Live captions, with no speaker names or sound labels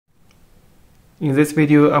In this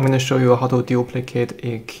video, I'm going to show you how to duplicate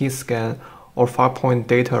a Keyscan or Farpointe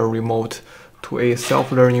Data remote to a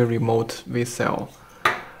self-learning remote VCell.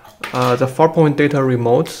 The Farpointe Data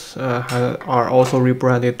remotes are also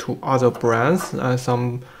rebranded to other brands.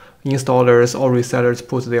 Some installers or resellers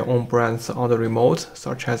put their own brands on the remote,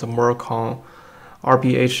 such as Mircom,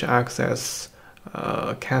 RBH Access,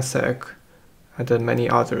 Cansec, and many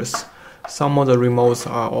others. Some of the remotes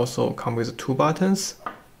are also come with 2 buttons.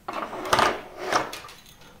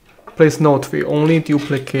 Please note, we only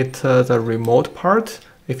duplicate the remote part.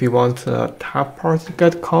 If you want the tab part to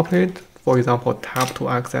get copied, for example, tab to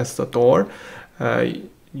access the door,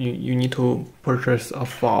 you need to purchase a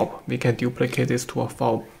fob. We can duplicate this to a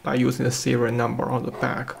fob by using the serial number on the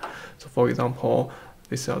back. So for example,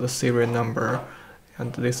 this is the serial number,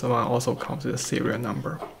 and this one also comes with a serial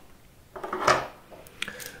number.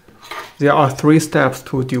 There are 3 steps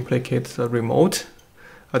to duplicate the remote.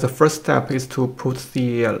 The first step is to put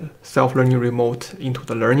the self-learning remote into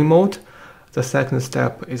the learning mode. The second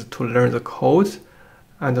step is to learn the code.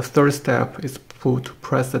 And the third step is to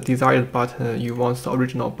press the desired button you want the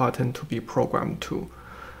original button to be programmed to.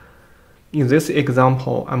 In this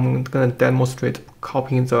example, I'm going to demonstrate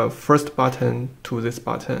copying the first button to this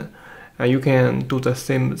button. And you can do the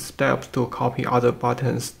same steps to copy other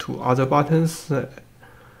buttons to other buttons.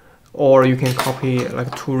 Or you can copy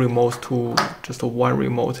like 2 remotes to just 1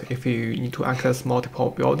 remote if you need to access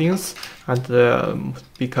multiple buildings. And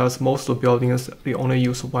because most of the buildings, we only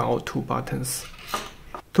use 1 or 2 buttons.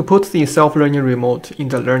 To put the self-learning remote in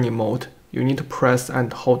the learning mode, you need to press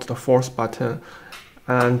and hold the 4th button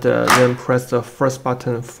and then press the first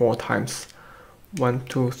button 4 times. 1,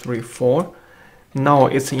 2, 3, 4. Now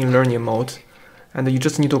it's in learning mode, and you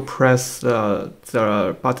just need to press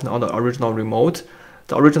the button on the original remote.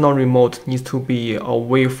 The original remote needs to be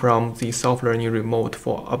away from the self-learning remote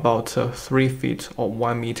for about 3 feet or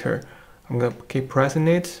 1 meter. I'm going to keep pressing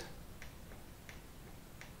it.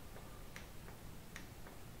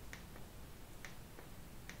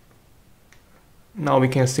 Now we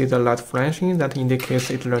can see the light flashing that indicates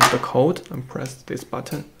it learned the code, and press this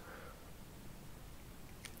button.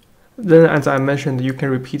 Then, as I mentioned, you can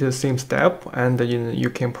repeat the same step, and you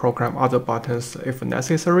can program other buttons if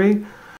necessary.